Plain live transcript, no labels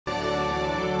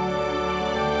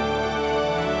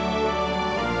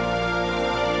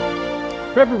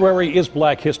February is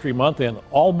Black History Month, and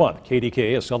all month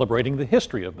KDKA is celebrating the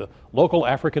history of the local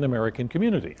African American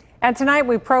community. And tonight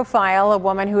we profile a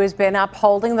woman who has been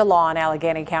upholding the law in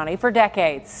Allegheny County for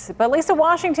decades. But Lisa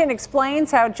Washington explains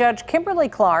how Judge Kimberly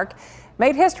Clark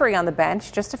made history on the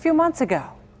bench just a few months ago.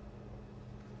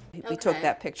 We took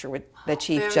that picture with the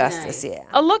Chief Justice, yeah.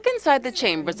 A look inside the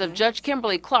chambers of Judge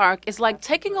Kimberly Clark is like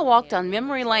taking a walk down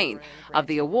memory lane of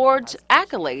the awards,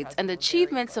 accolades, and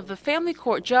achievements of the family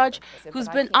court judge who's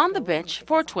been on the bench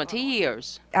for 20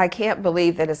 years. I can't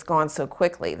believe that it's gone so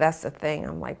quickly. That's the thing.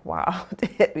 I'm like, wow.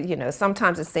 You know,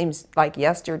 sometimes it seems like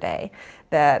yesterday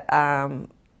that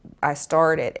I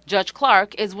started. Judge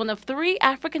Clark is one of 3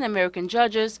 African-American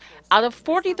judges out of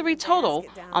 43 total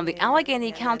on the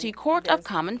Allegheny County Court of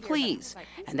Common Pleas.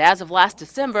 And as of last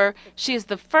December, she is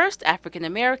the first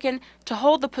African-American to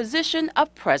hold the position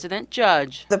of president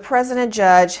judge. The president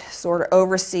judge sort of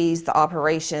oversees the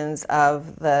operations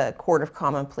of the Court of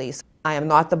Common Pleas. I am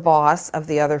not the boss of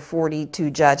the other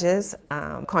 42 judges.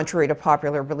 Contrary to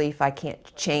popular belief, I can't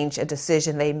change a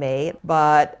decision they made,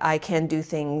 but I can do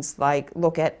things like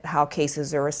look at how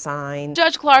cases are assigned.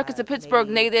 Judge Clark is a Pittsburgh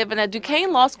native and a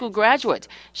Duquesne Law School graduate.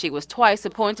 She was twice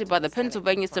appointed by the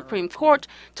Pennsylvania Supreme Court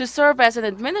to serve as an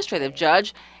administrative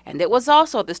judge, and it was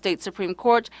also the state Supreme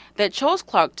Court that chose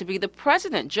Clark to be the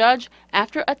president judge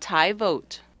after a tie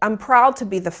vote. I'm proud to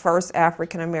be the first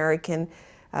African-American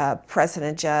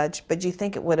president judge, but you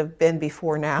think it would have been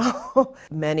before now.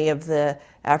 Many of the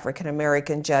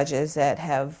African-American judges that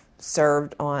have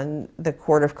served on the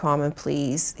Court of Common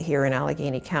Pleas here in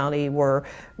Allegheny County were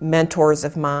mentors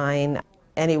of mine.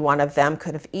 Any one of them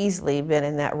could have easily been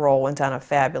in that role and done a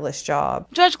fabulous job.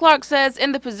 Judge Clark says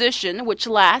in the position, which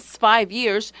lasts 5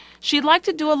 years, she'd like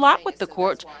to do a lot with the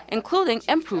court, including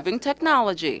improving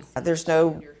technology. There's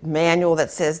no manual that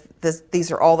says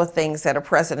these are all the things that a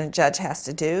president judge has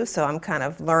to do, so I'm kind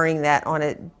of learning that on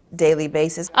a daily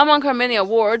basis. Among her many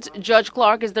awards, Judge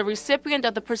Clark is the recipient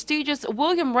of the prestigious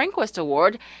William Rehnquist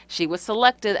Award. She was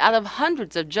selected out of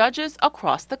hundreds of judges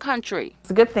across the country.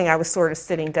 It's a good thing I was sort of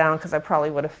sitting down because I probably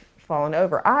would have fallen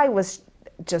over. I was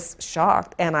just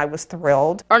shocked and I was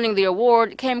thrilled. Earning the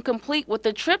award came complete with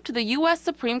a trip to the U.S.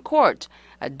 Supreme Court,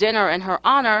 a dinner in her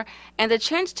honor, and a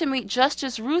chance to meet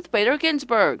Justice Ruth Bader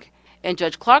Ginsburg. In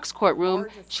Judge Clark's courtroom,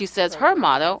 she says her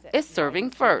motto is serving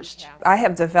first. I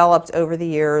have developed over the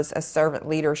years a servant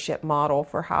leadership model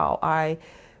for how I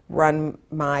run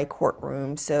my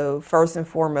courtroom. So first and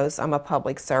foremost, I'm a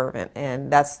public servant,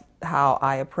 and that's how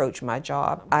I approach my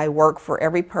job. I work for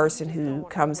every person who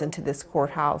comes into this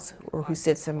courthouse or who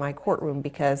sits in my courtroom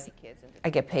because I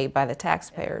get paid by the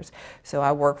taxpayers. So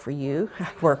I work for you, I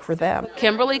work for them.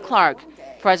 Kimberly Clark,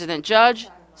 president judge,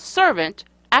 servant,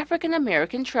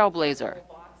 African-American trailblazer.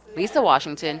 Lisa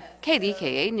Washington,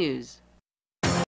 KDKA News.